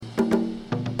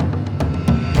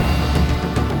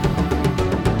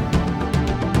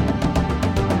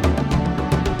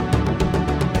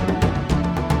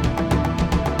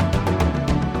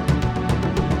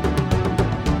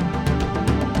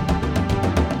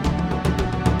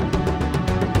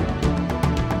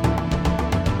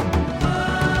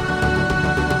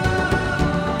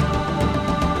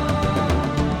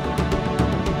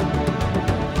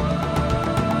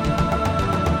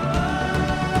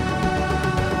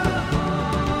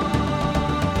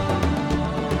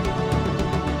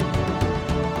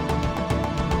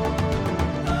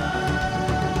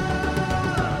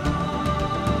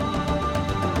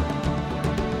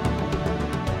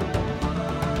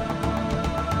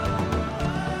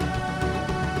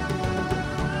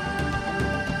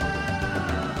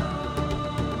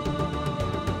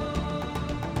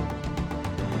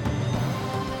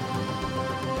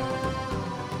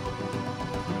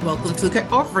Welcome to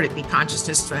Get Over It, the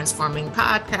consciousness transforming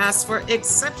podcast for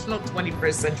exceptional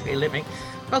 21st century living.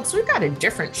 Folks, we've got a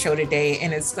different show today,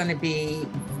 and it's going to be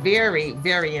very,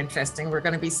 very interesting. We're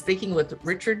going to be speaking with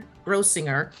Richard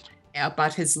Grossinger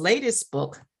about his latest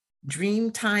book, Dream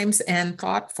Times and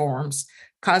Thought Forms,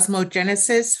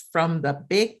 Cosmogenesis from the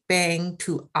Big Bang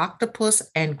to Octopus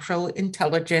and Crow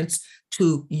Intelligence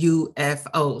to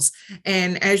UFOs.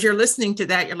 And as you're listening to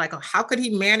that, you're like, oh, how could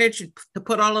he manage to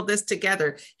put all of this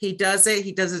together? He does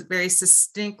it very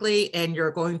succinctly, and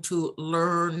you're going to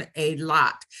learn a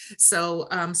lot. So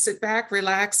sit back,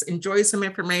 relax, enjoy some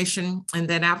information, and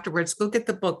then afterwards, go get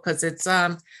the book because it's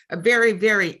a very,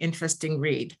 very interesting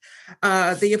read.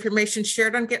 The information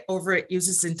shared on Get Over It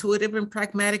uses intuitive and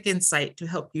pragmatic insight to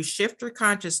help you shift your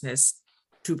consciousness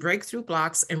to break through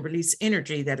blocks and release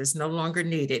energy that is no longer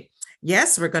needed.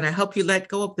 Yes, we're going to help you let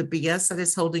go of the BS that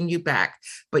is holding you back.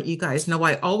 But you guys know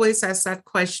I always ask that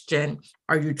question,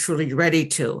 are you truly ready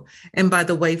to? And by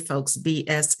the way, folks,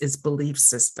 BS is belief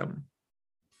system.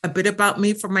 A bit about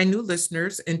me for my new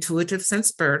listeners, intuitive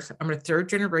since birth. I'm a third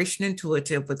generation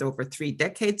intuitive with over 3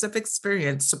 decades of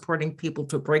experience supporting people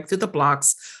to break through the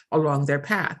blocks along their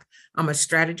path. I'm a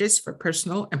strategist for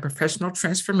personal and professional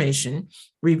transformation,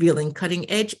 revealing cutting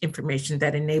edge information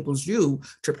that enables you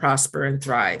to prosper and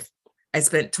thrive. I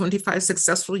spent 25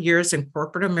 successful years in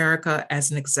corporate America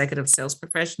as an executive sales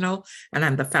professional, and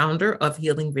I'm the founder of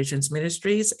Healing Visions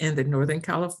Ministries and the Northern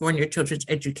California Children's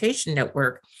Education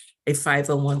Network, a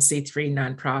 501c3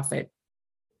 nonprofit.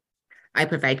 I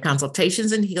provide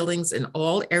consultations and healings in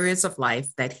all areas of life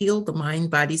that heal the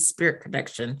mind, body, spirit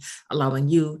connection, allowing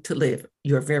you to live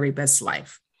your very best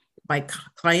life. My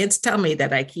clients tell me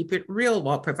that I keep it real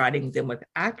while providing them with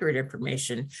accurate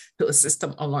information to assist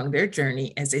them along their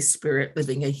journey as a spirit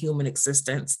living a human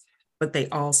existence. But they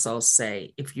also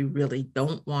say, if you really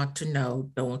don't want to know,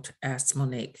 don't ask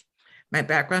Monique. My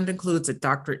background includes a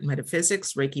doctorate in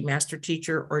metaphysics, Reiki master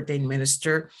teacher, ordained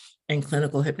minister, and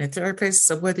clinical hypnotherapist.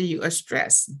 So whether you are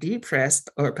stressed, depressed,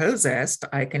 or possessed,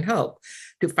 I can help.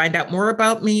 To find out more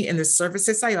about me and the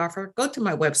services I offer, go to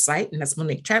my website, and that's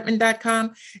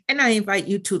MoniqueChapman.com. And I invite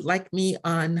you to like me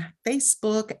on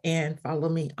Facebook and follow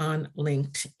me on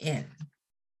LinkedIn.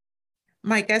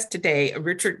 My guest today,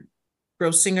 Richard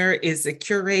Grossinger, is the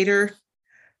curator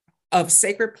of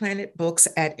Sacred Planet Books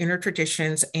at Inner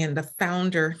Traditions and the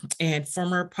founder and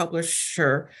former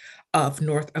publisher of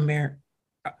North Atlantic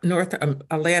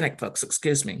Books,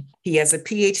 He has a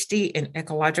PhD in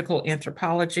ecological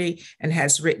anthropology and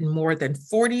has written more than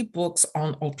 40 books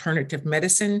on alternative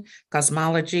medicine,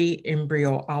 cosmology,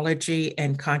 embryology,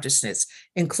 and consciousness,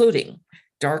 including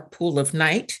Dark Pool of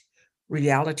Night,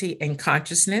 Reality and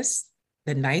Consciousness,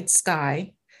 The Night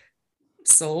Sky,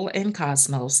 Soul and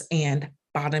Cosmos, and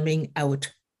Bottoming Out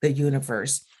the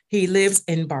Universe. He lives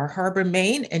in Bar Harbor,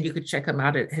 Maine, and you can check him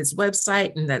out at his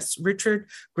website, and that's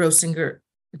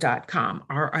richardgrossinger.com,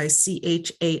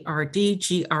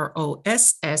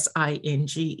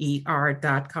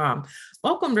 RICHARDGROSSINGER.com.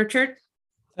 Welcome, Richard.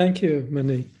 Thank you,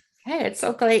 Monique. Hey, it's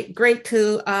so great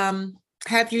to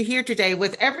have you here today.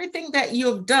 With everything that you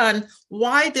have done,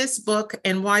 why this book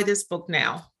and why this book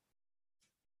now?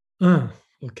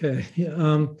 Okay.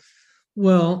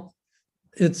 Well,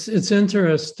 it's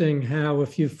interesting how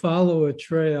if you follow a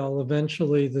trail,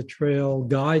 eventually the trail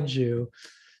guides you.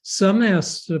 Some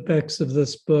aspects of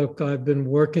this book I've been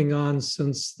working on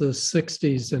since the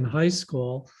 60s in high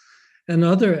school, and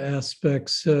other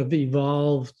aspects have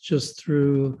evolved just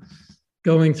through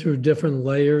going through different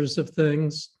layers of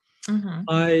things. Mm-hmm.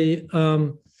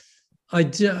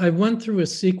 I went through a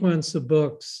sequence of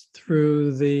books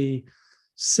through the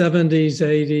 70s,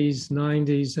 80s,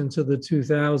 90s, into the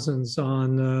 2000s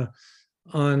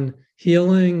on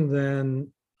healing, then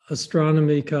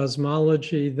astronomy,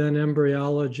 cosmology, then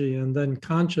embryology, and then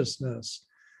consciousness.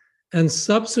 And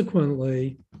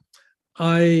subsequently,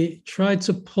 I tried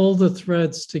to pull the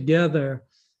threads together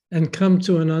and come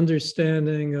to an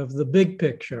understanding of the big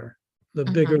picture, the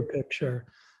bigger picture,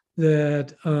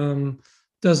 that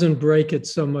doesn't break it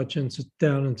so much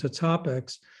down into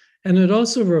topics. And it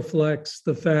also reflects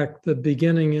the fact that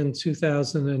beginning in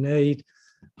 2008,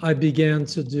 I began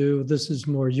to do, this is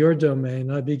more your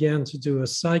domain, I began to do a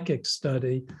psychic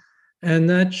study, and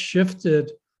that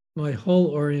shifted my whole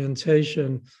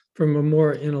orientation from a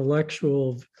more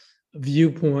intellectual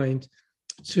viewpoint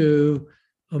to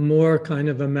a more kind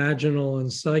of imaginal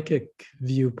and psychic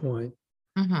viewpoint.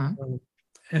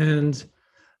 And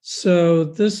so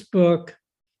this book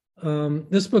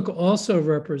also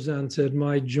represented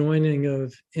my joining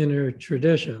of Inner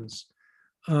Traditions.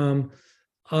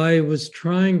 I was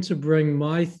trying to bring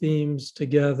my themes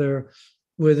together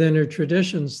with inner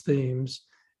traditions themes.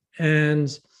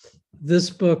 And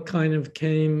this book kind of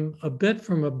came a bit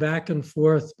from a back and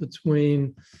forth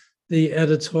between the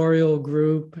editorial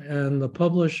group and the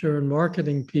publisher and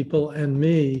marketing people and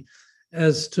me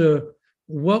as to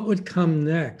what would come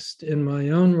next in my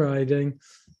own writing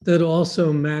that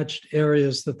also matched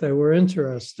areas that they were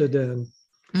interested in.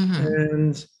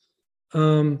 And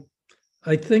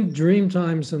I think dream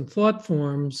times and thought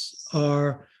forms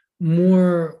are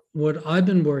more what I've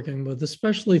been working with,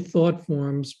 especially thought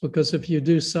forms, because if you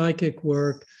do psychic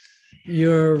work,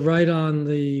 you're right on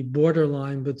the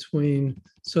borderline between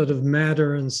sort of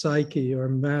matter and psyche, or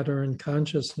matter and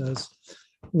consciousness.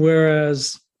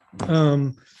 Whereas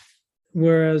the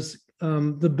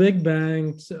Big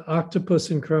Bang,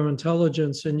 octopus and crow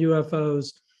intelligence, and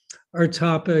UFOs are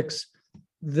topics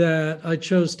that I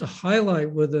chose to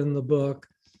highlight within the book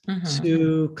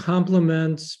to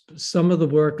complement some of the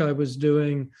work I was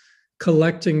doing,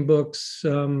 collecting books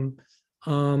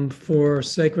for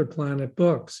Sacred Planet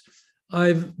Books.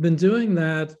 I've been doing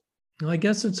that, I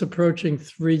guess it's approaching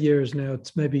 3 years now.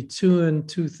 It's maybe 2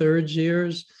 2/3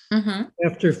 years.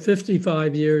 After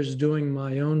 55 years doing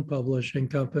my own publishing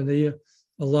company,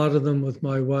 a lot of them with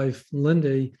my wife,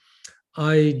 Lindy,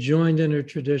 I joined Inner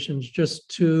Traditions just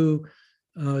two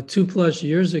plus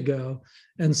years ago.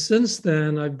 And since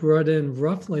then, I brought in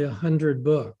roughly 100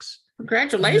 books.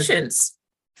 Congratulations.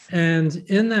 And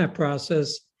in that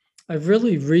process, I've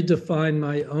really redefined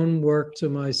my own work to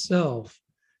myself.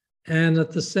 And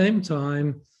at the same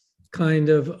time, kind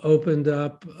of opened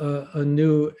up a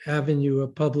new avenue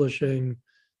of publishing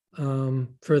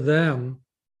for them,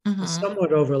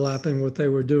 somewhat overlapping what they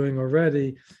were doing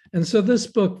already. And so this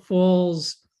book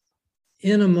falls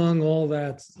in among all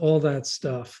that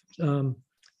stuff.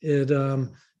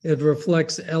 It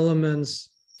reflects elements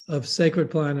of Sacred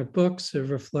Planet Books. It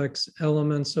reflects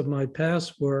elements of my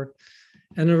past work,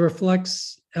 and it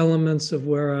reflects elements of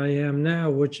where I am now,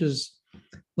 which is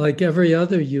like every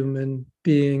other human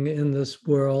being in this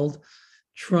world,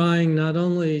 trying not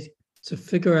only to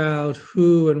figure out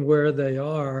who and where they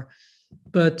are,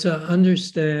 but to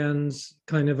understand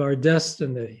kind of our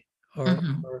destiny,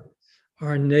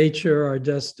 our nature, our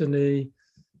destiny.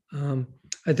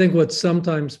 I think what's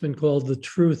sometimes been called the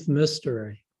truth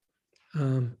mystery,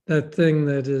 that thing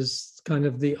that is kind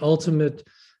of the ultimate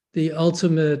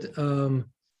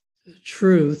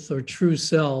truth or true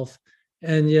self,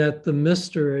 and yet the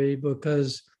mystery,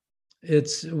 because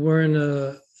we're in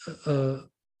a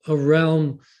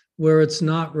realm where it's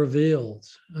not revealed.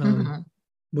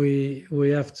 We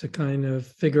have to kind of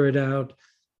figure it out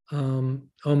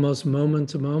almost moment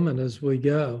to moment as we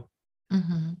go.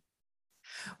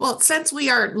 Well, since we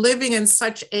are living in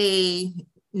such a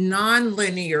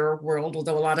non-linear world,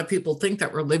 although a lot of people think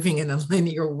that we're living in a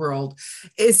linear world,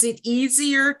 is it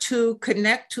easier to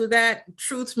connect to that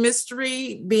truth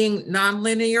mystery being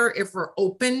non-linear if we're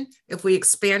open, if we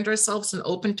expand ourselves and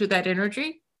open to that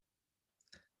energy?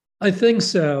 I think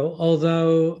so,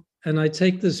 although, and I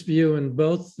take this view in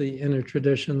both the Inner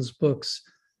Traditions books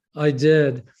I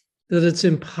did, that it's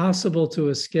impossible to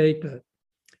escape it.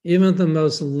 Even the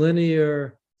most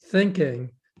linear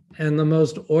thinking and the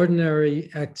most ordinary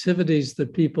activities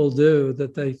that people do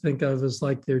that they think of as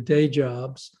like their day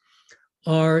jobs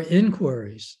are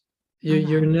inquiries.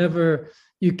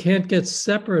 You can't get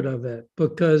separate of it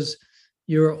because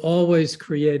you're always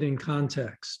creating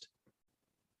context.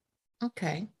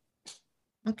 Okay.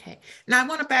 Now I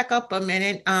want to back up a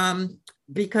minute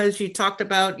because you talked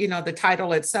about, the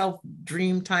title itself,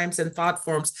 Dream Times and Thought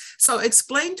Forms. So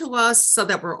explain to us, so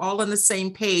that we're all on the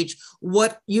same page,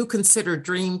 what you consider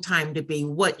dream time to be,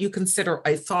 what you consider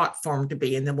a thought form to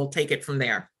be, and then we'll take it from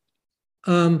there.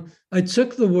 I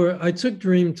took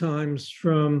dream times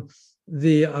from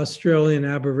the Australian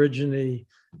Aborigine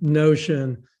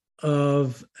notion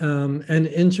of an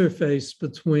interface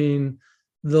between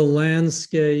the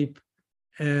landscape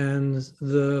and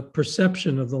the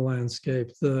perception of the landscape,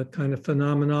 the kind of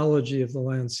phenomenology of the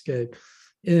landscape.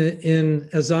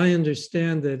 As I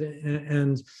understand it,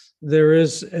 and there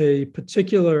is a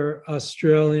particular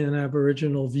Australian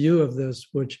Aboriginal view of this,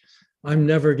 which I'm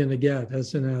never going to get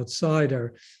as an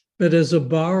outsider, but as a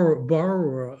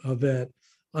borrower of it,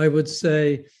 I would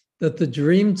say that the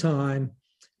dream time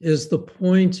is the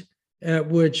point at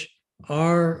which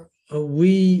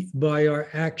we, by our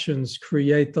actions,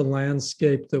 create the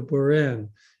landscape that we're in.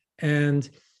 And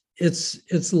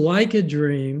it's like a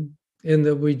dream in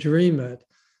that we dream it,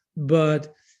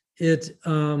 but it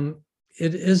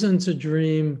isn't a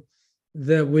dream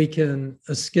that we can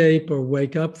escape or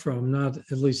wake up from,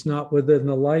 at least not within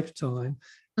the lifetime.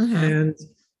 And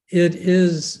it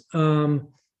is a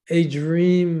a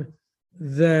dream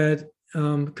that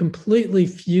completely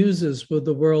fuses with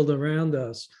the world around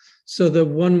us. So that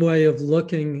one way of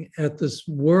looking at this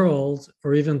world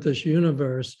or even this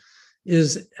universe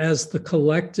is as the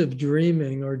collective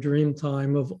dreaming or dream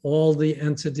time of all the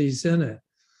entities in it,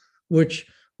 which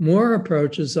more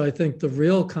approaches, I think, the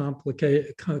real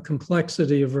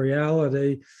complexity of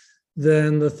reality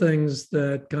than the things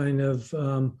that kind of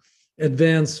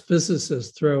advanced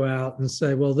physicists throw out and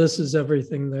say, well, this is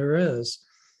everything there is.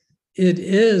 It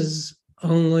is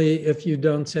only if you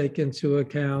don't take into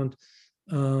account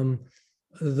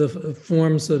the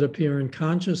forms that appear in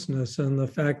consciousness and the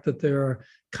fact that there are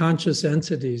conscious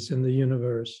entities in the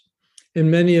universe. In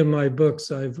many of my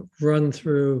books, I've run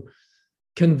through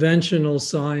conventional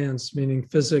science, meaning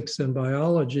physics and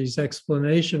biology's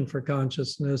explanation for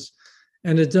consciousness,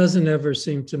 and it doesn't ever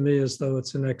seem to me as though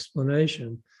it's an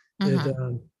explanation.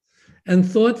 And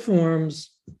thought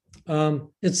forms,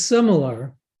 it's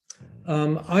similar.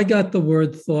 I got the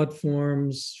word thought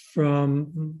forms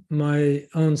from my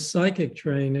own psychic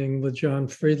training with John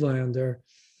Friedlander,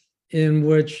 in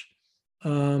which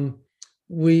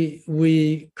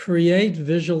we create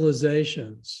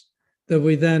visualizations that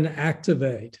we then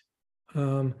activate.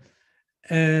 And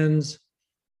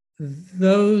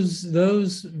those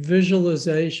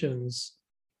visualizations,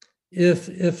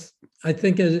 if I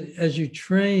think as you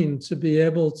train to be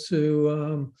able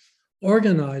to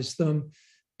organize them,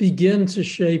 begin to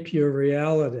shape your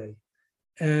reality.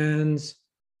 And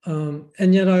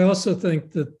yet I also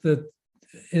think that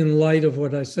in light of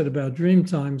what I said about dream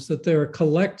times, that there are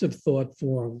collective thought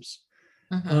forms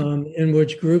in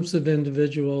which groups of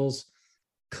individuals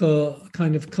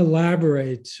kind of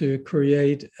collaborate to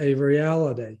create a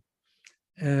reality.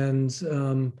 And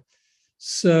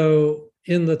so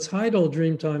in the title,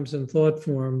 Dream Times and Thought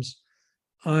Forms,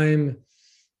 I'm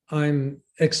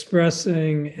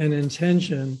expressing an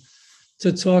intention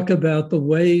to talk about the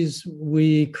ways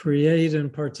we create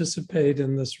and participate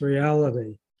in this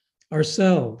reality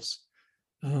ourselves.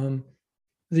 The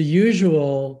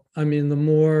usual, the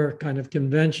more kind of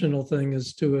conventional thing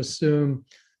is to assume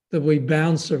that we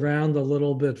bounce around a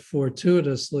little bit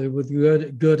fortuitously with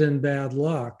good and bad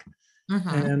luck,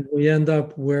 and we end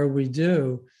up where we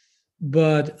do.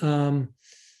 But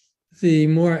the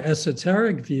more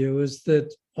esoteric view is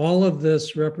that all of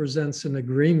this represents an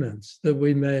agreement that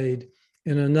we made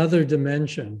in another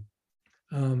dimension,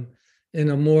 in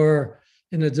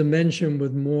a dimension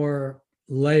with more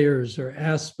layers or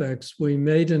aspects. We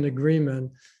made an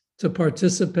agreement to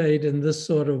participate in this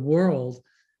sort of world,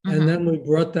 and then we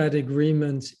brought that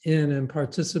agreement in and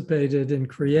participated in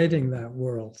creating that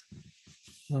world.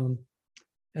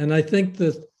 And I think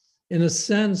that, in a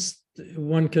sense,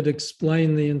 one could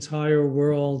explain the entire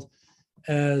world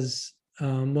as,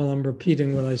 I'm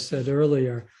repeating what I said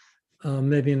earlier,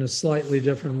 maybe in a slightly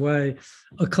different way,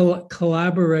 a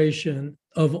collaboration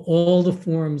of all the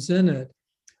forms in it.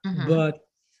 But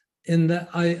in that,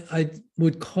 I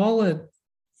would call it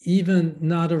even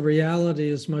not a reality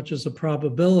as much as a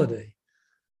probability,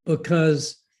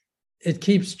 because it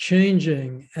keeps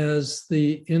changing as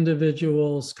the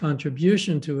individual's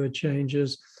contribution to it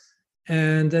changes.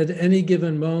 And at any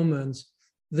given moment,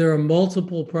 there are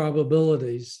multiple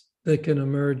probabilities that can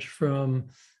emerge from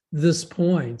this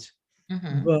point,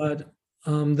 but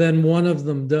then one of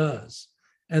them does.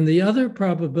 And the other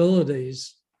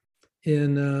probabilities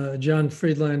in John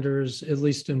Friedlander's, at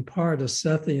least in part, a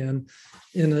Sethian,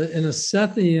 in a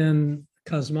Sethian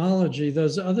cosmology,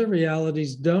 those other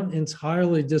realities don't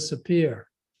entirely disappear.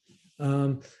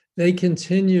 They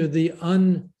continue, the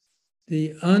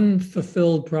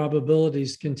unfulfilled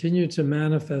probabilities continue to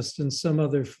manifest in some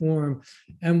other form,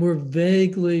 and we're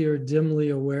vaguely or dimly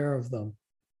aware of them.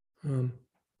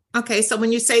 Okay, so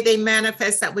when you say they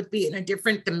manifest, that would be in a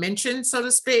different dimension, so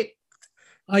to speak?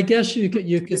 I guess you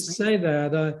could say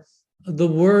that. The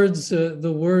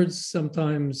words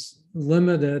sometimes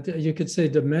limit it. You could say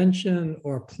dimension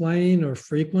or plane or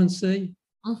frequency.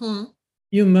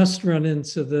 You must run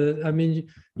into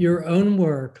your own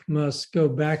work must go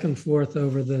back and forth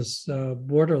over this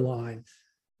borderline.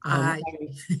 I'm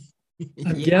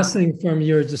guessing from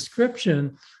your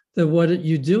description that what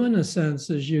you do, in a sense,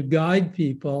 is you guide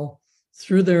people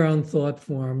through their own thought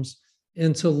forms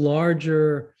into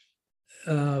larger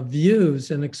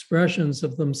views and expressions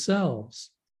of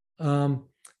themselves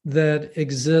that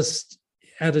exist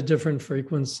at a different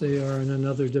frequency or in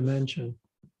another dimension.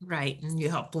 Right, and you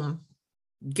help them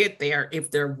get there if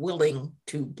they're willing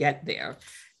to get there.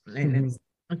 And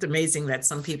it's amazing that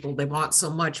some people, they want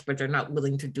so much, but they're not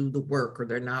willing to do the work, or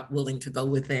they're not willing to go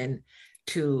within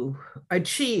to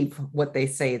achieve what they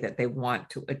say that they want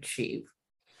to achieve.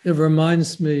 it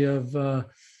reminds me of a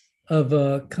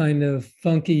kind of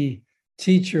funky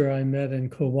teacher I met in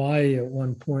Kauai at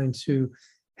one point who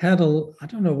had I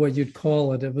don't know what you'd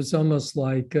call it. It was almost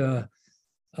like a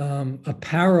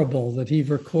parable that he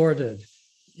recorded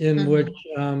in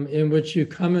which you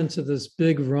come into this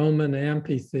big Roman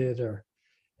amphitheater,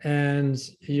 and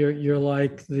you're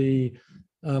like the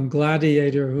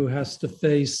gladiator who has to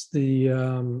face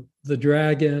the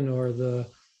dragon or the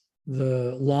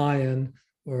lion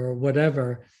or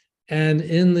whatever. And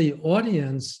in the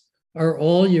audience are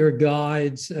all your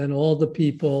guides and all the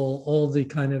people, all the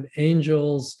kind of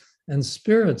angels and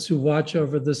spirits who watch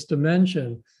over this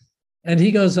dimension. And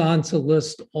he goes on to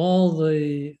list all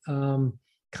the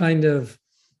kind of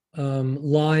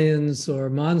lions or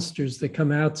monsters that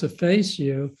come out to face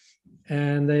you.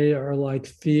 And they are like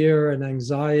fear and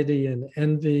anxiety and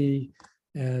envy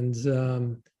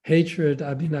and hatred.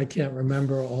 I mean, I can't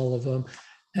remember all of them.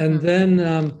 And then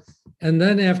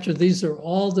after these are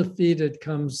all defeated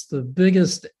comes the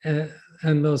biggest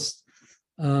and most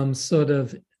sort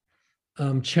of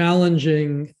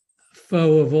challenging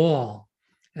foe of all.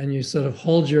 And you sort of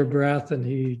hold your breath and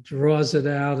he draws it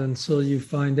out until you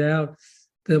find out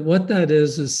that what that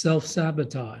is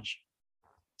self-sabotage.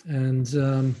 And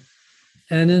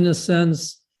in a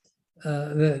sense,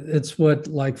 it's what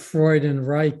like Freud and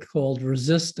Reich called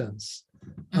resistance.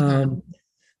 You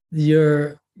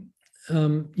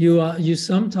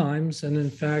sometimes, and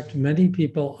in fact, many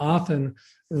people often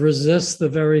resist the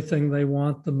very thing they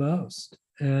want the most.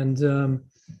 And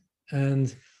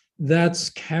that's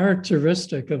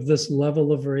characteristic of this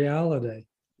level of reality.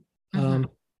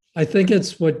 I think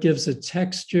it's what gives it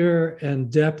texture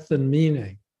and depth and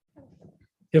meaning.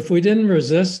 If we didn't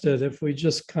resist it, if we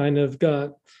just kind of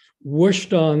got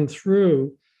whooshed on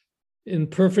through in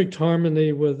perfect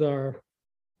harmony with our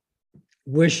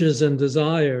wishes and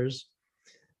desires,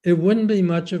 it wouldn't be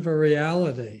much of a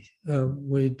reality.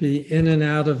 We'd be in and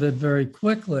out of it very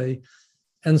quickly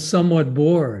and somewhat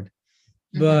bored.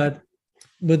 But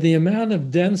with the amount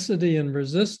of density and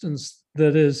resistance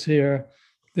that is here,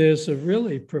 there's a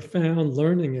really profound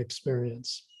learning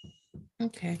experience.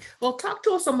 Okay. Well, talk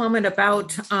to us a moment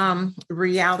about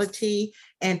reality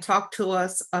and talk to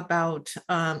us about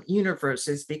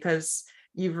universes, because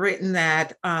you've written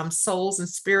that souls and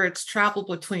spirits travel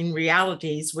between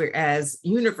realities, whereas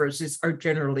universes are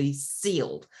generally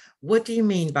sealed. What do you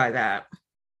mean by that?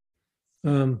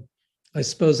 I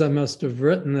suppose I must have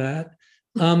written that.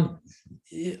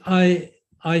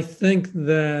 I think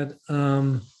that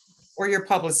or your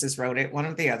publicist wrote it, one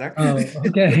or the other. Oh,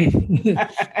 okay.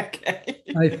 Okay.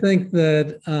 I think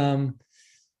that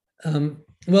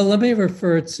well, let me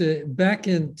refer to back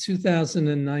in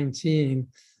 2019.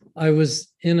 I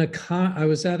was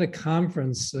at a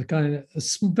conference, a kind of a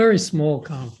very small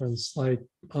conference, like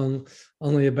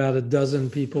only about a dozen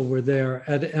people were there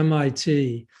at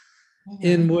MIT,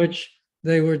 in which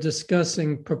they were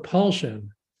discussing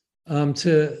propulsion,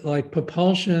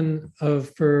 propulsion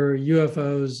for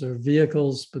UFOs or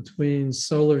vehicles between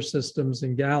solar systems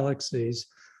and galaxies.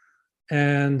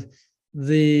 And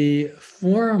the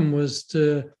forum was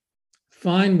to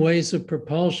find ways of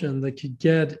propulsion that could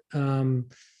get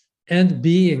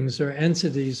beings or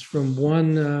entities from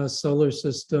one solar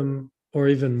system or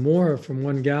even more from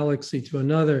one galaxy to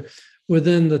another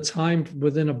within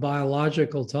a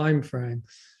biological time frame,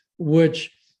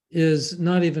 which is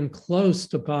not even close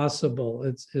to possible.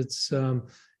 It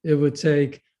would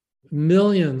take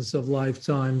millions of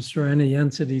lifetimes for any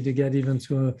entity to get even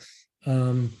to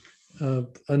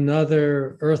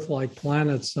another Earth-like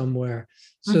planet somewhere.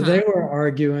 So they were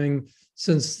arguing,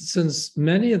 since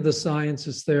many of the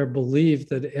scientists there believed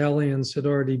that aliens had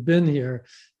already been here,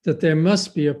 that there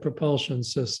must be a propulsion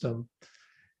system.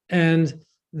 And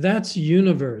that's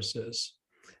universes.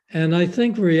 And I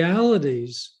think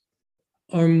realities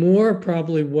are more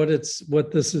probably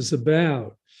what this is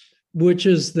about, which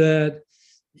is that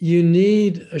you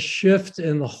need a shift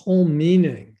in the whole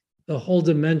meaning, the whole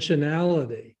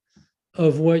dimensionality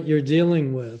of what you're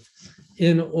dealing with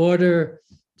in order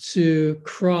to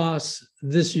cross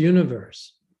this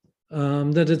universe,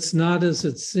 that it's not as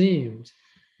it seemed.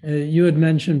 You had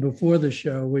mentioned before the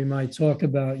show, we might talk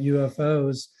about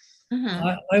UFOs.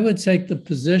 I would take the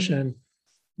position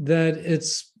that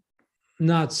it's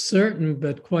not certain,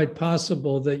 but quite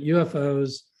possible that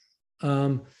UFOs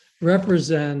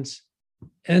represent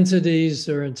entities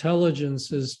or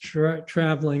intelligences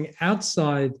traveling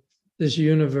outside this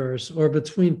universe or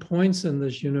between points in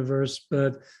this universe,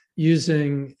 but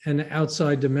using an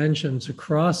outside dimension to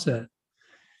cross it.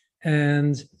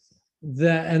 And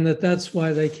that's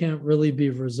why they can't really be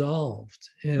resolved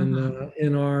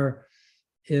in our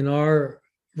in our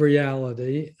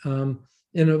reality.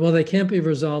 Well, they can't be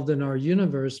resolved in our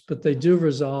universe, but they do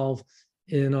resolve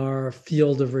in our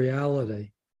field of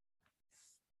reality.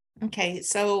 Okay,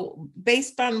 so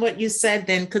based on what you said,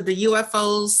 then could the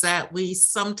UFOs that we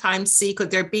sometimes see,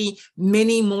 could there be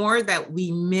many more that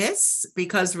we miss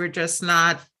because we're just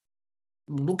not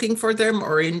looking for them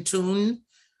or in tune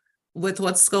with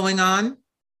what's going on?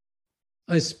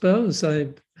 I suppose I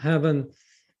haven't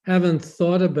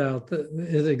thought about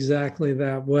it exactly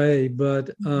that way,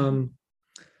 but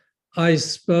I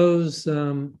suppose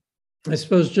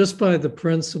just by the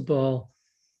principle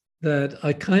that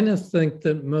I kind of think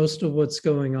that most of what's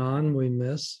going on we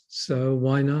miss, so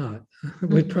why not?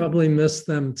 We probably miss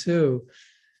them too.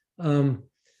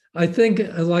 I think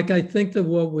that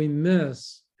what we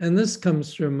miss, and this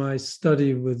comes from my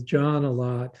study with John a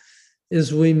lot,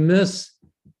 is we miss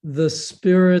the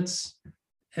spirits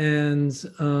and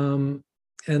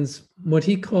what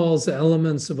he calls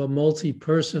elements of a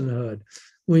multi-personhood.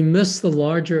 We miss the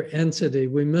larger entity.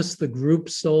 We miss the group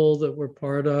soul that we're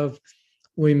part of.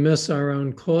 We miss our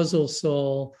own causal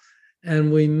soul,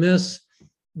 and we miss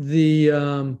the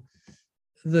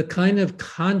kind of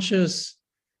conscious,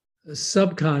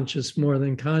 subconscious more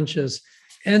than conscious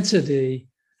entity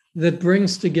that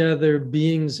brings together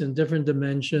beings in different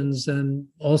dimensions and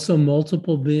also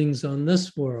multiple beings on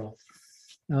this world.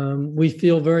 We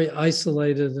feel very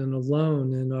isolated and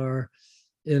alone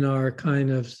in our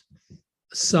kind of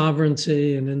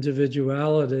sovereignty and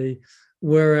individuality,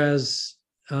 whereas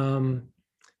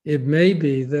it may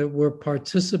be that we're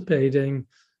participating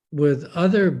with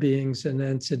other beings and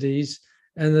entities,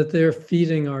 and that they're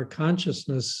feeding our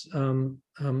consciousness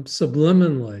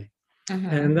subliminally.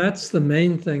 And that's the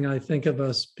main thing I think of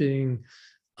us being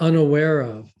unaware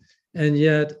of. And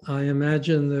yet I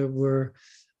imagine that we're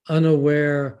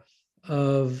unaware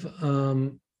of,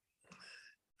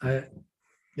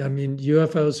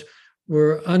 UFOs,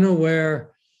 we're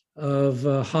unaware of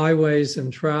highways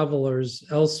and travelers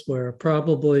elsewhere,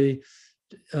 probably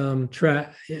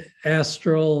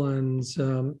astral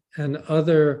and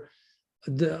other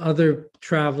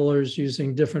travelers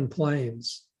using different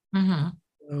planes.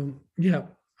 Yeah,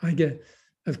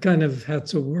 I've kind of had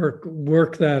to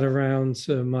work that around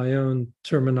to my own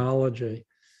terminology.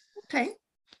 Okay,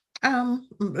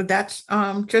 that's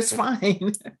just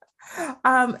fine.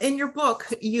 In your book,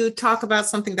 you talk about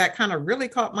something that kind of really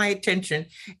caught my attention,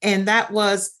 and that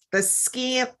was the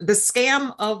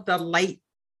scam of the light.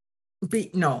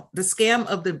 The scam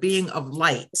of the being of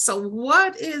light. So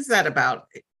what is that about?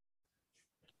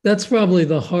 That's probably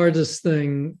the hardest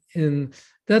thing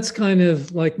that's kind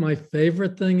of like my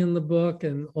favorite thing in the book,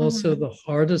 and also the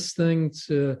hardest thing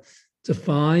to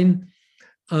find.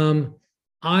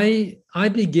 I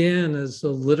began as a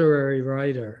literary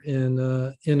writer in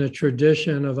a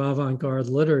tradition of avant-garde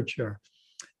literature,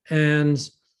 and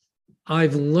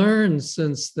I've learned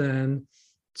since then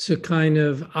to kind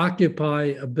of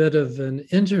occupy a bit of an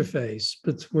interface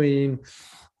between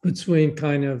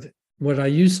kind of what I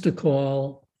used to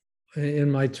call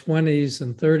in my 20s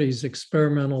and 30s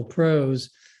experimental prose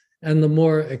and the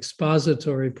more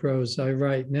expository prose I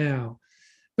write now.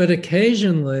 But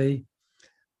occasionally,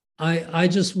 I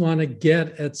just want to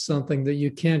get at something that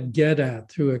you can't get at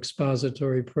through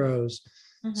expository prose.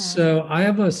 So I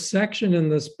have a section in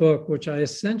this book, which I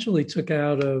essentially took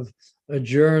out of a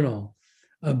journal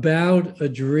about a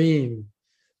dream,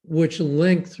 which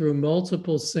linked through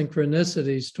multiple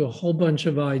synchronicities to a whole bunch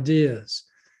of ideas.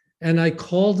 And I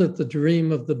called it the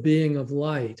dream of the being of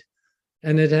light.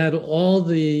 And it had all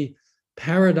the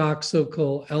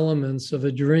paradoxical elements of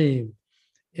a dream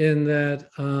in that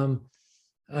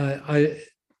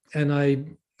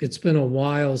it's been a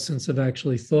while since I've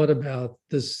actually thought about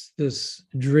this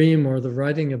dream or the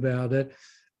writing about it.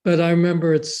 But I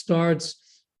remember it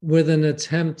starts with an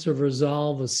attempt to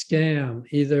resolve a scam.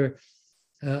 Either,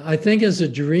 I think as a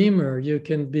dreamer, you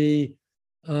can be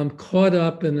caught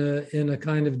up in a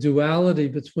kind of duality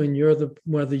between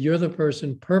whether you're the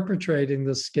person perpetrating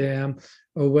the scam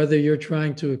or whether you're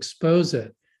trying to expose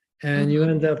it. And you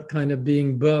end up kind of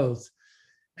being both.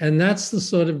 And that's the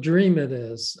sort of dream it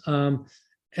is.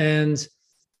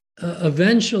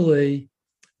 Eventually,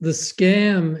 the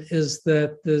scam is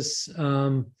that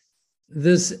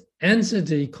this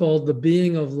entity called the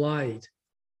being of light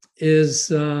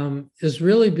is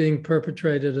really being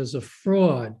perpetrated as a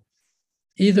fraud,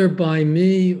 either by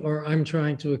me or I'm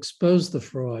trying to expose the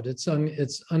fraud. It's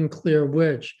unclear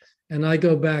which. And I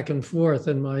go back and forth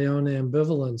in my own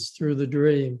ambivalence through the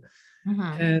dream.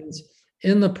 And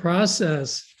in the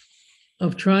process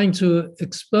of trying to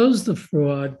expose the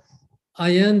fraud,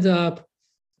 I end up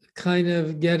kind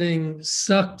of getting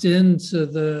sucked into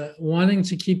the wanting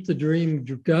to keep the dream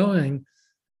going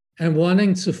and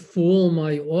wanting to fool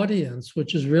my audience,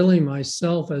 which is really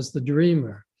myself as the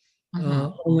dreamer.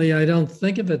 Only I don't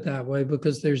think of it that way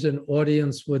because there's an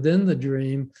audience within the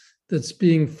dream that's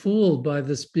being fooled by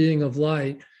this being of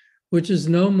light, which is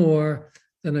no more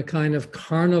than a kind of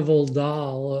carnival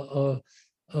doll,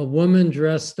 a woman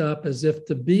dressed up as if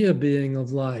to be a being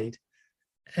of light.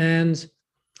 And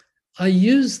I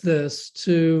use this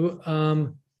to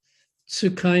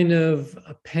kind of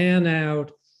pan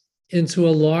out into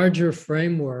a larger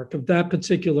framework of that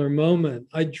particular moment.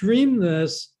 I dreamed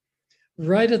this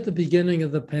right at the beginning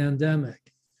of the pandemic.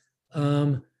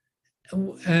 And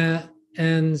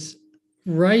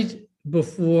right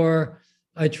before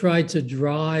I tried to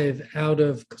drive out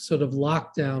of sort of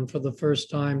lockdown for the first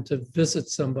time to visit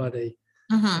somebody.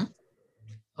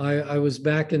 I was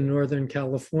back in Northern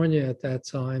California at that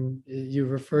time. You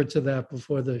referred to that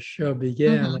before the show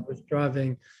began. I was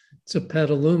driving to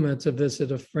Petaluma to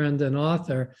visit a friend and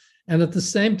author. And at the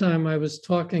same time, I was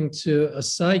talking to a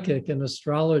psychic and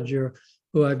astrologer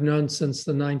who I've known since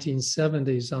the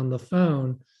 1970s on the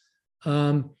phone.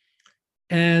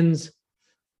 And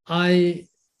I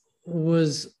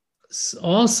was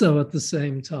also at the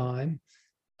same time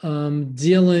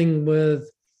dealing with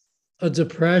a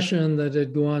depression that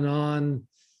had gone on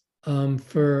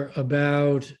for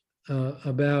about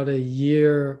a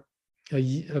year,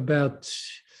 about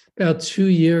 2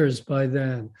 years by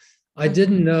then. I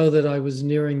didn't know that I was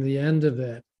nearing the end of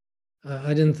it.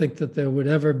 I didn't think that there would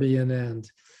ever be an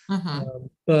end.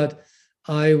 But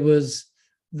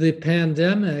the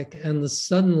pandemic and the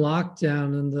sudden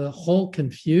lockdown and the whole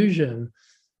confusion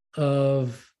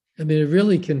of, it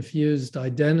really confused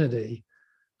identity,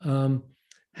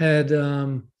 had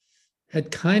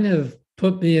kind of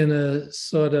put me in a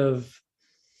sort of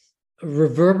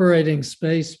reverberating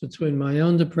space between my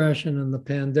own depression and the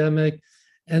pandemic.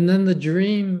 And then the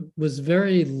dream was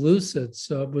very lucid,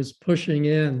 so it was pushing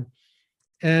in.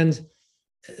 And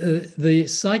the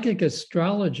psychic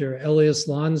astrologer, Elias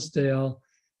Lonsdale,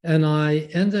 and I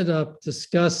ended up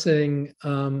discussing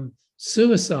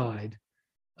suicide.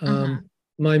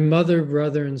 My mother,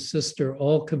 brother, and sister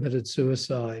all committed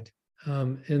suicide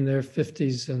in their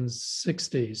 50s and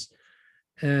 60s.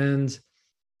 And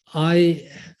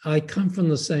I come from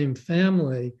the same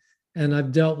family, and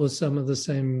I've dealt with some of the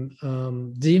same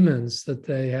demons that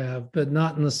they have, but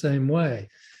not in the same way.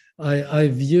 I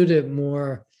viewed it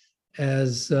more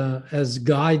as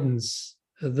guidance,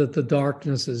 that the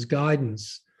darkness is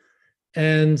guidance.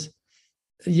 And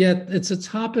yet it's a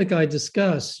topic I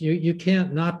discuss. You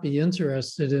can't not be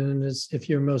interested in it if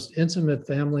your most intimate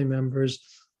family members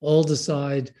all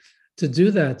decide to do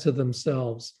that to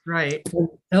themselves. Right.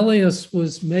 Elias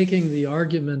was making the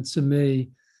argument to me,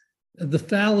 the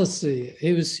fallacy.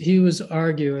 He was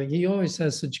arguing. He always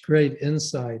has such great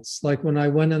insights. Like when I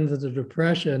went into the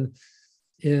depression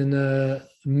in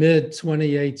mid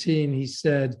 2018, he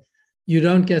said, "You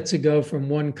don't get to go from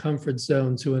one comfort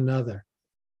zone to another."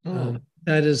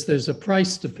 That is, there's a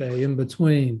price to pay in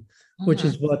between, which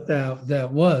is what that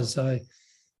was.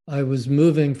 I was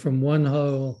moving from one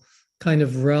whole kind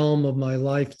of realm of my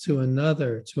life to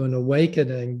another, to an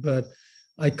awakening, but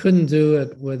I couldn't do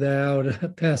it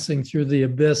without passing through the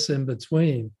abyss in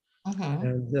between.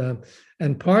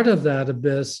 And part of that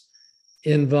abyss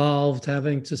involved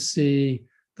having to see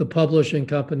the publishing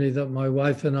company that my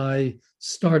wife and I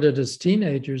started as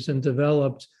teenagers and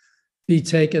developed be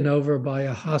taken over by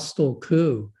a hostile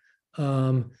coup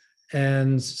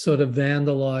and sort of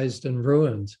vandalized and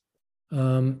ruined.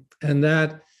 And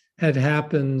that had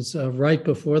happened right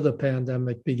before the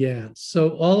pandemic began.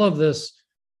 So all of this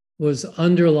was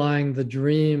underlying the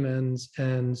dream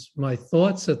and my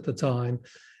thoughts at the time.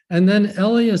 And then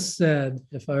Elias said,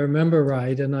 if I remember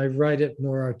right, and I write it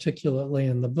more articulately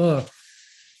in the book,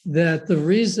 that the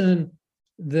reason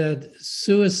that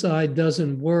suicide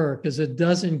doesn't work is it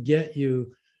doesn't get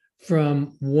you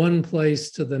from one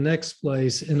place to the next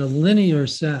place in a linear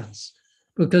sense,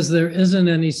 because there isn't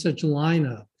any such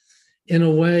lineup. In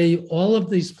a way, all of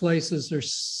these places are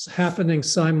happening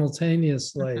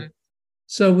simultaneously.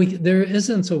 So there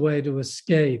isn't a way to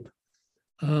escape.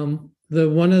 One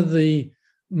of the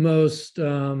most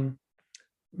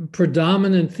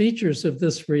predominant features of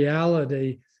this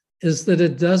reality is that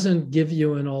it doesn't give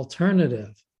you an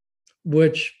alternative,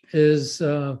 which is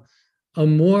a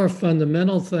more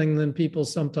fundamental thing than people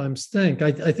sometimes think.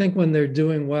 I think when they're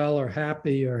doing well or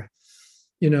happy or,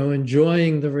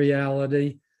 enjoying the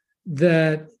reality,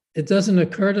 that it doesn't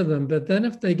occur to them. But then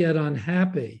if they get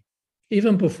unhappy,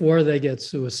 even before they get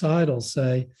suicidal,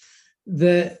 say,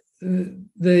 that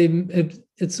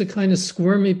it's a kind of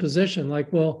squirmy position,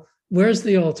 like, well, where's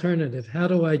the alternative? How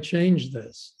do I change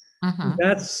this?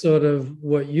 That's sort of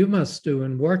what you must do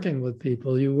in working with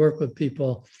people. You work with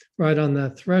people right on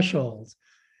that threshold.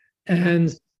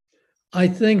 And I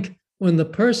think when the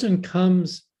person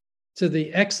comes to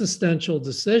the existential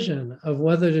decision of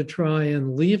whether to try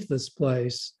and leave this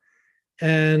place,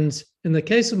 and in the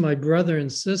case of my brother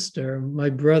and sister,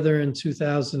 my brother in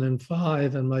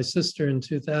 2005 and my sister in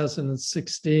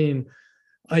 2016,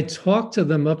 I talked to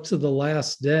them up to the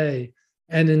last day.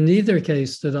 And in neither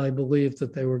case did I believe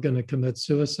that they were going to commit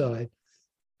suicide.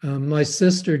 My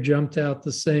sister jumped out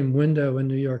the same window in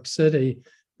New York City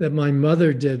that my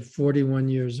mother did 41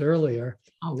 years earlier.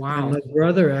 Oh, wow. And my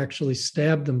brother actually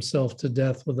stabbed himself to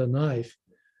death with a knife.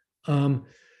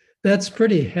 That's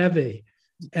pretty heavy.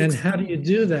 And how do you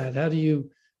do that? How do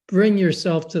you bring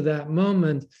yourself to that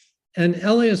moment? And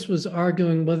Elias was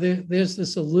arguing, well, there's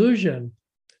this illusion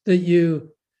that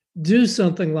you do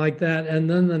something like that, and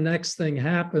then the next thing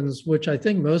happens, which I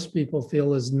think most people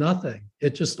feel is nothing.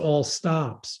 It just all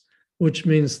stops, which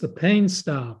means the pain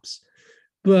stops.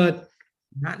 But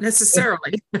not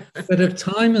necessarily. But if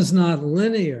time is not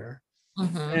linear,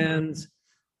 and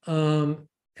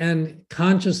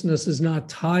consciousness is not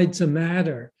tied to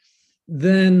matter,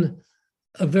 then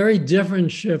a very different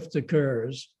shift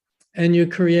occurs, and you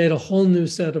create a whole new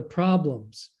set of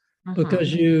problems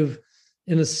because you've,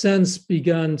 in a sense,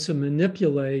 begun to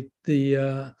manipulate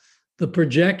the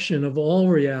projection of all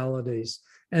realities.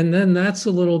 And then that's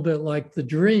a little bit like the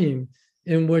dream,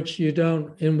 in which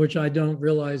I don't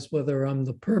realize whether I'm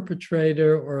the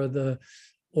perpetrator or the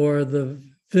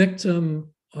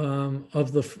victim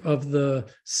of the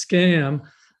scam,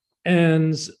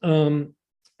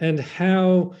 and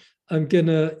how I'm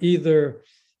gonna either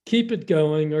keep it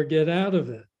going or get out of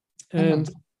it. And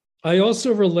I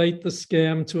also relate the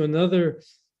scam to another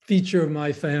feature of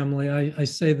my family. I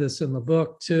say this in the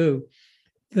book too,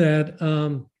 that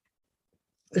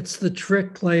it's the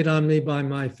trick played on me by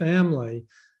my family,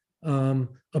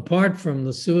 apart from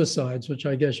the suicides, which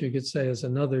I guess you could say is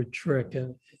another trick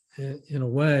in a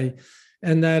way.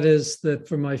 And that is that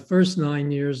for my first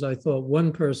 9 years, I thought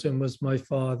one person was my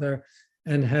father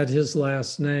and had his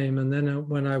last name. And then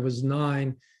when I was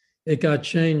 9, it got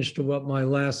changed to what my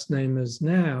last name is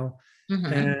now.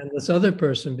 And this other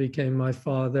person became my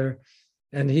father.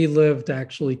 And he lived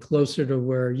actually closer to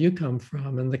where you come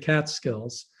from, in the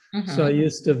Catskills. So I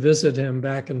used to visit him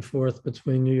back and forth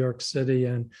between New York City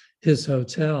and his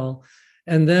hotel.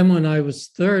 And then when I was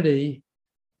 30,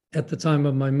 at the time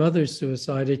of my mother's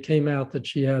suicide, it came out that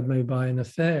she had me by an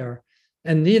affair,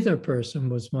 and neither person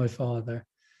was my father.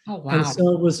 Oh, wow. And so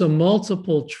it was a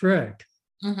multiple trick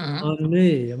on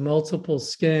me, a multiple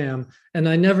scam. And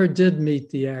I never did meet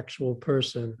the actual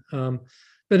person.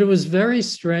 But it was very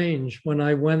strange when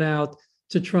I went out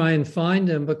to try and find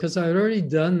him, because I had already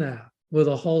done that with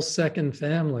a whole second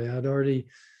family. I'd already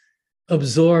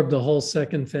absorbed a whole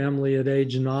second family at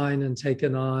age 9 and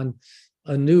taken on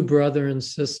a new brother and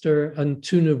sister, and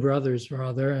 2 new brothers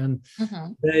rather. And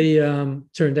they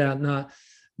turned out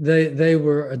they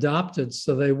were adopted,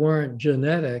 so they weren't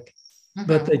genetic,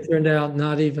 but they turned out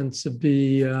not even to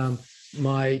be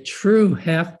my true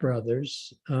half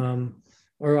brothers,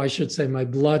 or I should say my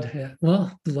blood.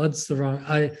 Blood's the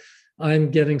wrong.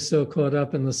 I'm getting so caught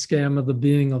up in the scam of the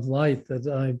being of light that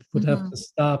I would have to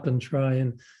stop and try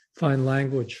and find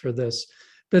language for this.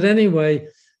 But anyway,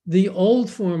 the old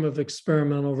form of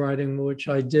experimental writing, which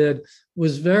I did,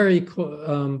 was very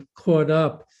caught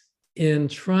up in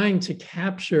trying to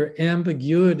capture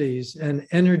ambiguities and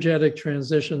energetic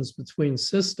transitions between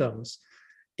systems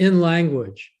in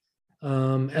language,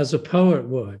 as a poet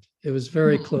would. It was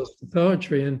very close to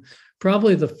poetry. And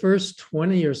probably the first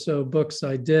 20 or so books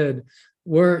I did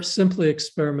were simply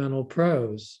experimental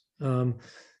prose.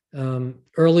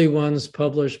 Early ones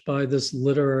published by this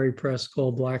literary press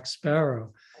called Black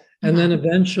Sparrow. And then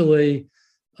eventually,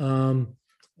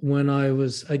 when I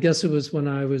was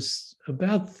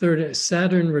about 30,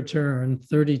 Saturn return,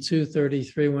 32,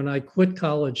 33, when I quit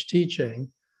college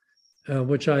teaching,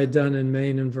 which I had done in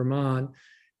Maine and Vermont,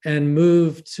 and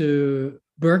moved to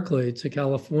Berkeley, to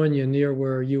California, near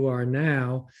where you are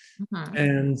now,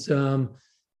 and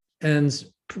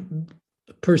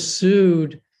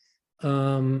pursued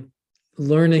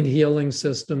learning healing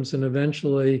systems, and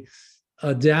eventually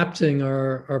adapting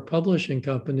our publishing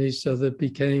company so that it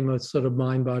became a sort of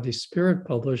mind, body, spirit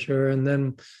publisher. And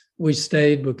then we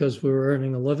stayed because we were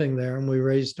earning a living there, and we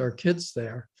raised our kids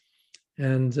there.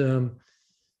 And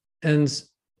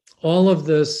all of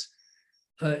this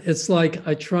it's like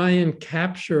I try and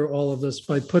capture all of this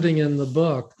by putting in the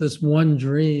book this one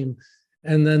dream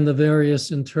and then the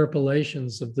various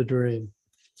interpolations of the dream.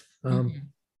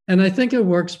 And I think it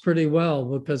works pretty well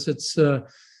because it's a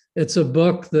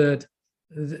book that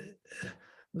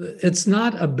it's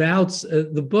not about,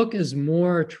 the book is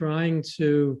more trying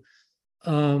to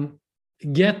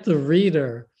get the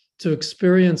reader to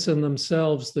experience in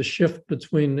themselves the shift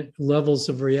between levels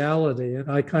of reality. And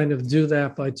I kind of do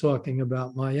that by talking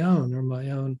about my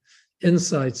own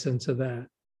insights into that.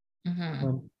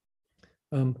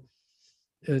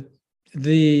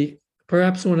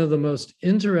 Perhaps one of the most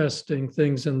interesting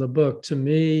things in the book, to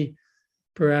me,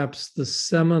 perhaps the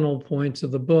seminal point of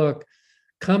the book,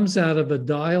 comes out of a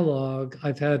dialogue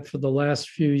I've had for the last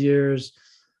few years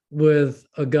with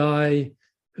a guy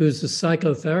who's a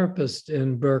psychotherapist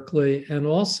in Berkeley and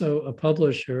also a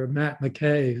publisher, Matt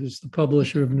McKay, who's the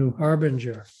publisher of New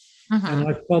Harbinger. And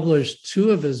I've published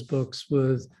 2 of his books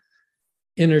with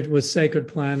Sacred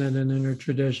Planet and Inner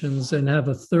Traditions, and have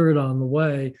a 3rd on the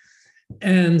way.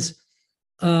 And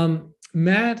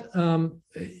Matt,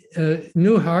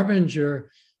 New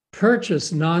Harbinger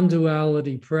purchased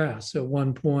Non-Duality Press at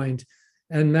one point,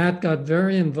 and Matt got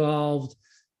very involved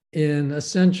in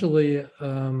essentially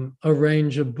a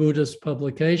range of Buddhist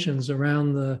publications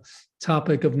around the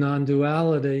topic of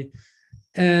non-duality.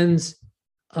 And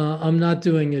I'm not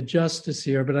doing it justice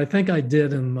here, but I think I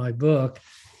did in my book.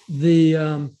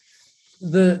 The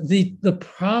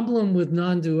problem with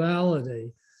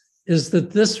non-duality is that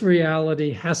this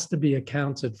reality has to be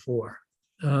accounted for.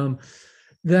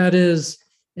 That is,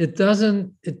 it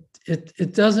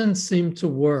doesn't seem to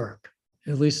work,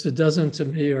 at least it doesn't to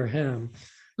me or him,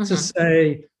 to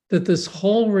say that this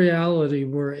whole reality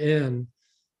we're in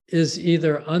is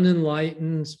either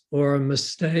unenlightened or a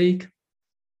mistake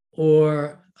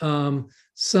or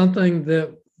something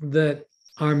that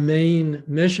our main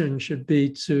mission should be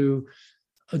to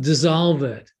dissolve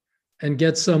it and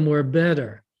get somewhere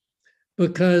better.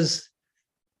 Because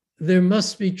there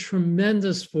must be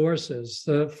tremendous forces,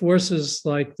 forces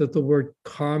like that the word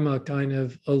karma kind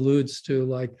of alludes to,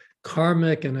 like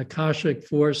karmic and akashic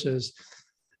forces,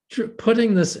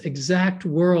 putting this exact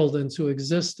world into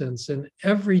existence in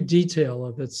every detail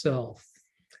of itself.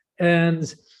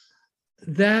 And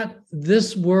that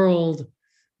this world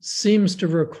seems to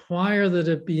require that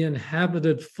it be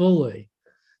inhabited fully,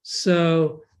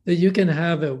 so that you can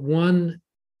have at one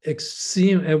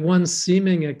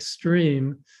seeming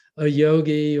extreme a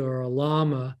yogi or a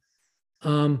lama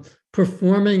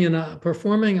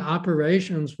performing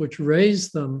operations which raise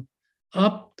them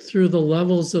up through the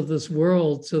levels of this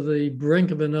world to the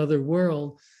brink of another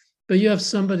world, but you have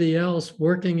somebody else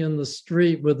working in the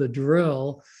street with a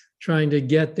drill trying to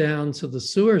get down to the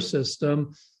sewer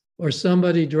system, or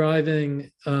somebody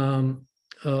driving a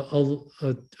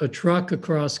truck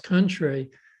across country,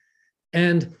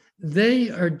 and they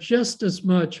are just as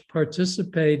much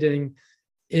participating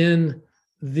in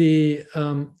the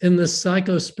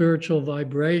psycho-spiritual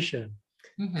vibration.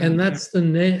 And that's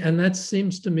and that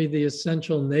seems to me the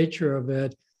essential nature of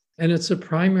it. And it's a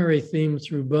primary theme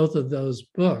through both of those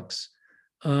books.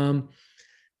 I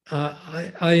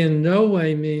in no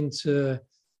way mean to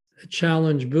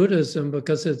challenge Buddhism,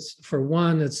 because it's, for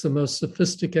one, it's the most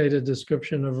sophisticated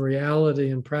description of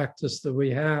reality and practice that we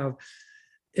have.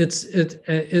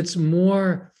 It's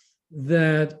more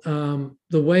that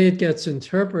the way it gets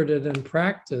interpreted and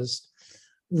practiced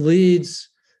leads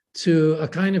to a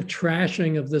kind of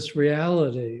trashing of this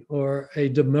reality or a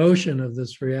demotion of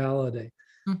this reality.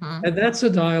 And that's a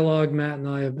dialogue Matt and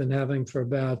I have been having for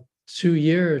about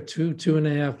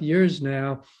 2.5 years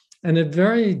now. And it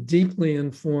very deeply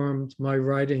informed my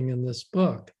writing in this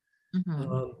book.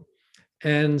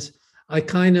 And I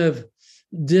kind of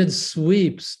did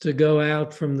sweeps to go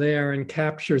out from there and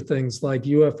capture things like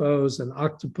UFOs and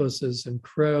octopuses and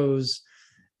crows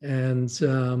and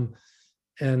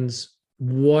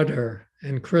water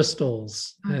and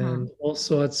crystals and all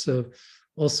sorts of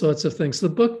things. The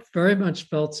book very much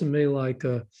felt to me like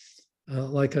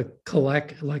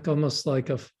almost like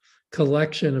a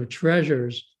collection of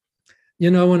treasures.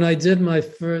 You know, when I did my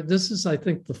first, this is, I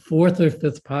think, the 4th or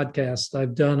 5th podcast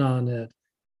I've done on it.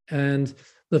 And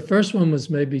the first one was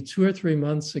maybe 2 or 3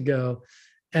 months ago.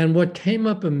 And what came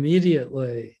up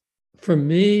immediately for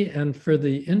me and for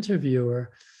the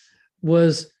interviewer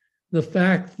was the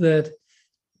fact that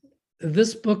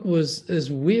this book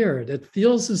is weird. It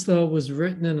feels as though it was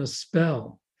written in a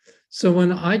spell. So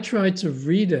when I tried to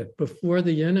read it before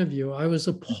the interview, I was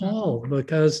appalled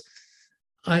because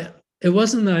it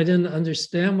wasn't that I didn't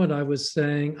understand what I was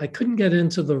saying. I couldn't get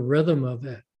into the rhythm of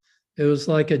it. It was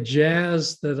like a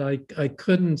jazz that I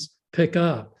couldn't pick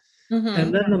up. Mm-hmm.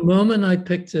 And then the moment I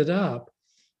picked it up,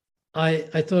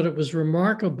 I thought it was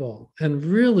remarkable and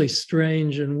really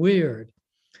strange and weird.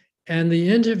 And the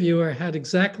interviewer had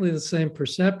exactly the same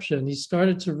perception. He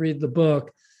started to read the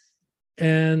book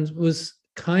and was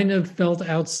kind of felt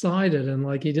outside it and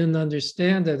like he didn't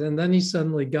understand it. And then he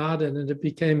suddenly got it and it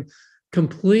became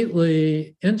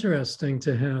completely interesting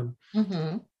to him.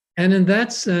 Mm-hmm. And in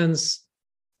that sense,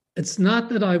 it's not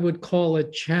that I would call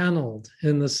it channeled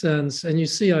in the sense, and you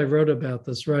see, I wrote about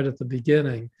this right at the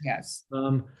beginning. Yes.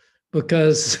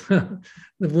 Because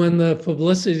when the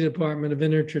publicity department of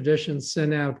InterTradition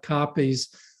sent out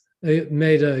copies, they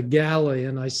made a galley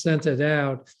and I sent it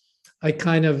out. I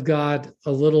kind of got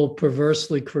a little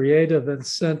perversely creative and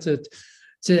sent it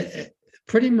to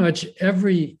pretty much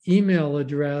every email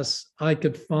address I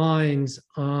could find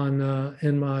on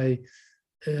in my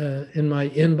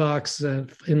inbox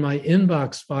and in my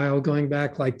inbox file going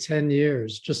back like 10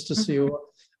 years just to see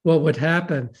what would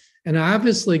happen. And I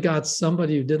obviously got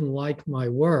somebody who didn't like my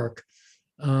work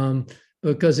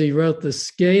because he wrote the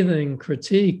scathing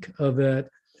critique of it.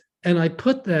 And I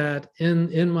put that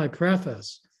in my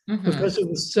preface because it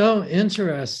was so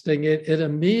interesting. It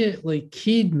immediately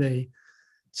keyed me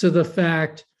to the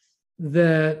fact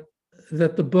that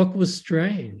the book was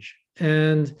strange.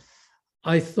 And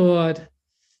I thought,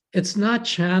 it's not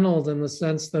channeled in the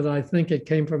sense that I think it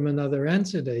came from another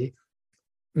entity.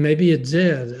 Maybe it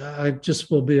did. I just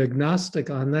will be agnostic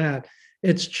on that.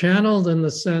 It's channeled in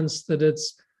the sense that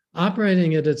it's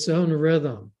operating at its own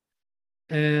rhythm.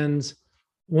 And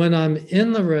when I'm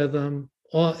in the rhythm,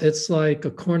 it's like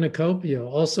a cornucopia.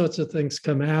 All sorts of things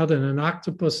come out, and an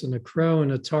octopus and a crow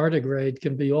and a tardigrade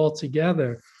can be all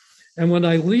together. And when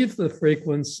I leave the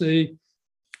frequency,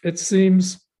 it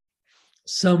seems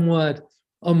somewhat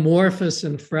amorphous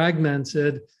and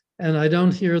fragmented, and I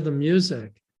don't hear the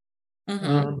music.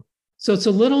 So it's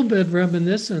a little bit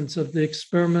reminiscent of the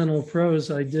experimental prose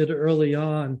I did early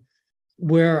on,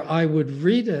 where I would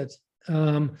read it.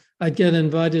 I'd get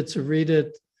invited to read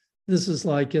it. This is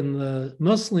like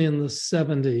mostly in the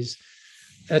 70s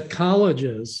at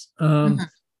colleges. And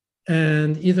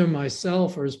either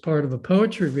myself or as part of a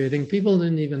poetry reading, people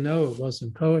didn't even know it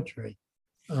wasn't poetry.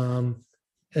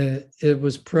 It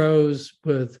was prose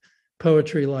with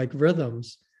poetry like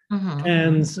rhythms.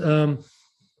 And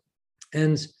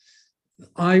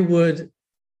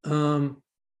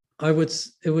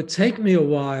it would take me a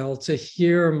while to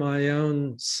hear my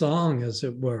own song, as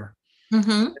it were.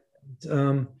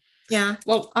 Yeah,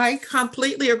 well, I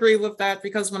completely agree with that,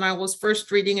 because when I was first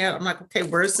reading it, I'm like, okay,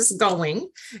 where's this going?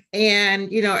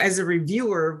 And, as a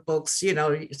reviewer of books,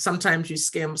 sometimes you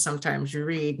skim, sometimes you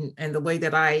read. And the way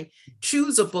that I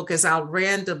choose a book is I'll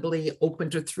randomly open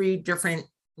to 3 different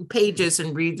pages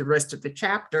and read the rest of the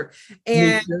chapter.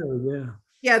 And me too, yeah.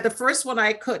 Yeah, the first one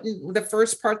the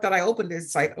first part that I opened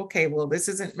is like, okay, well, this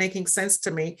isn't making sense to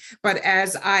me. But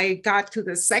as I got to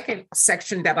the second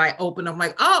section that I opened, I'm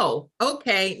like, oh,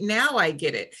 okay, now I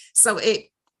get it. So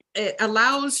it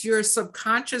allows your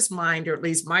subconscious mind, or at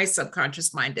least my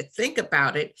subconscious mind, to think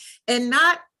about it and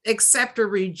not accept or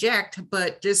reject,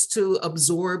 but just to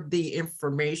absorb the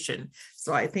information.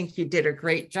 So I think you did a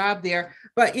great job there.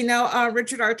 But,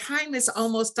 Richard, our time is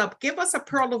almost up. Give us a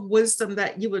pearl of wisdom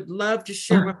that you would love to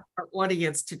share with our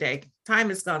audience today. Time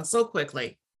has gone so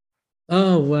quickly.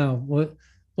 Oh, wow.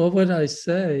 What would I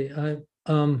say?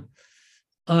 I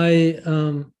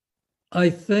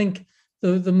think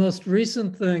the most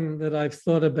recent thing that I've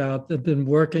thought about, that I've been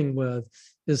working with,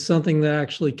 is something that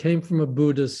actually came from a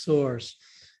Buddhist source,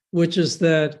 which is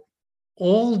that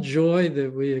all joy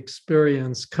that we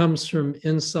experience comes from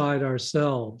inside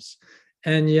ourselves.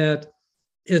 And yet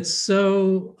it's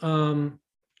so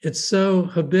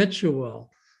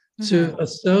habitual to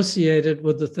associate it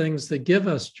with the things that give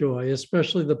us joy,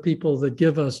 especially the people that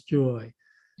give us joy.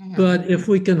 But if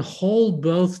we can hold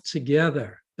both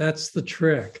together, that's the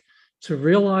trick, to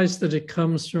realize that it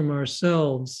comes from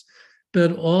ourselves,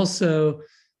 but also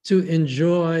to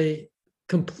enjoy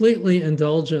completely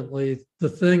indulgently the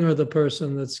thing or the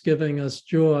person that's giving us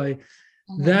joy.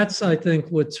 That's, I think,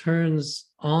 what turns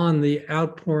on the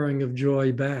outpouring of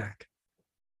joy back.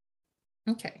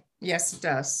 Okay. Yes, it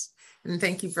does. And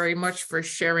thank you very much for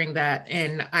sharing that.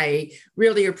 And I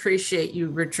really appreciate you,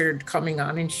 Richard, coming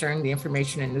on and sharing the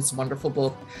information in this wonderful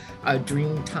book,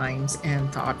 Dream Times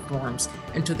and Thought Forms.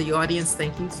 And to the audience,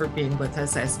 thank you for being with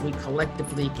us as we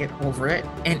collectively get over it.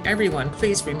 And everyone,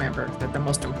 please remember that the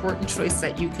most important choice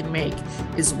that you can make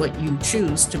is what you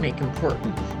choose to make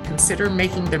important. Consider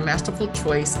making the masterful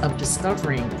choice of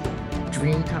discovering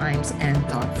dream times, and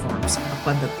thought forms.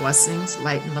 Abundant blessings,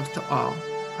 light and love to all.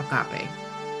 Agape.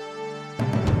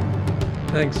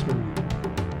 Thanks,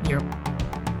 Ruth. You're